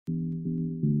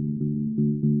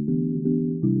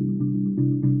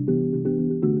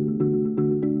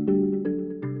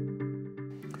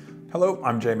Hello,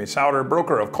 I'm Jamie Souder,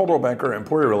 broker of Coldwell Banker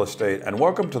Emporia Real Estate, and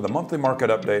welcome to the monthly market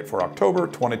update for October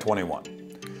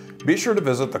 2021. Be sure to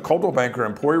visit the Coldwell Banker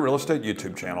Emporia Real Estate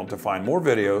YouTube channel to find more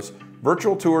videos,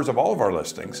 virtual tours of all of our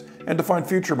listings, and to find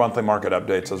future monthly market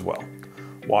updates as well.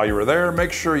 While you are there,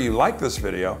 make sure you like this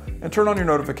video and turn on your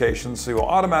notifications so you will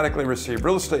automatically receive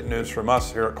real estate news from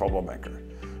us here at Coldwell Banker.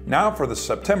 Now for the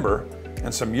September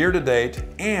and some year-to-date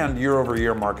and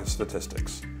year-over-year market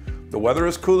statistics. The weather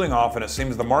is cooling off and it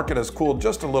seems the market has cooled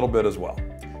just a little bit as well.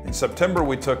 In September,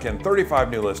 we took in 35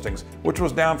 new listings, which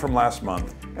was down from last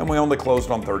month, and we only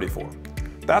closed on 34.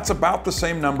 That's about the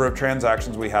same number of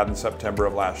transactions we had in September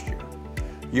of last year.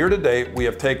 Year to date, we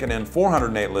have taken in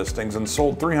 408 listings and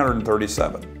sold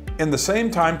 337. In the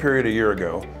same time period a year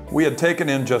ago, we had taken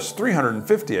in just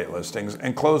 358 listings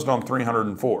and closed on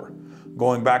 304.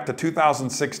 Going back to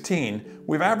 2016,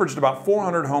 we've averaged about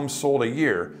 400 homes sold a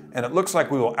year, and it looks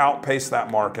like we will outpace that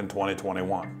mark in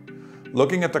 2021.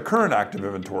 Looking at the current active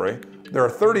inventory, there are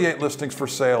 38 listings for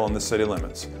sale in the city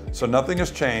limits, so nothing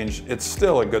has changed. It's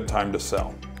still a good time to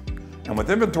sell. And with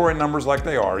inventory numbers like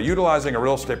they are, utilizing a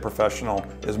real estate professional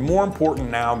is more important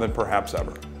now than perhaps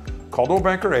ever. Coldwell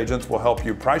Banker agents will help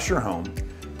you price your home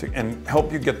and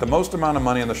help you get the most amount of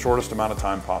money in the shortest amount of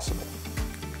time possible.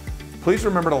 Please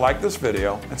remember to like this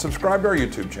video and subscribe to our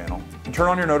YouTube channel and turn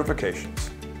on your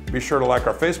notifications. Be sure to like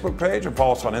our Facebook page and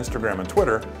follow us on Instagram and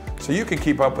Twitter so you can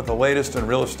keep up with the latest in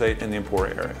real estate in the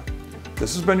Emporia area.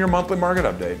 This has been your monthly market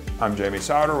update. I'm Jamie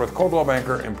Souder with Coldwell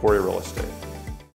Banker Emporia Real Estate.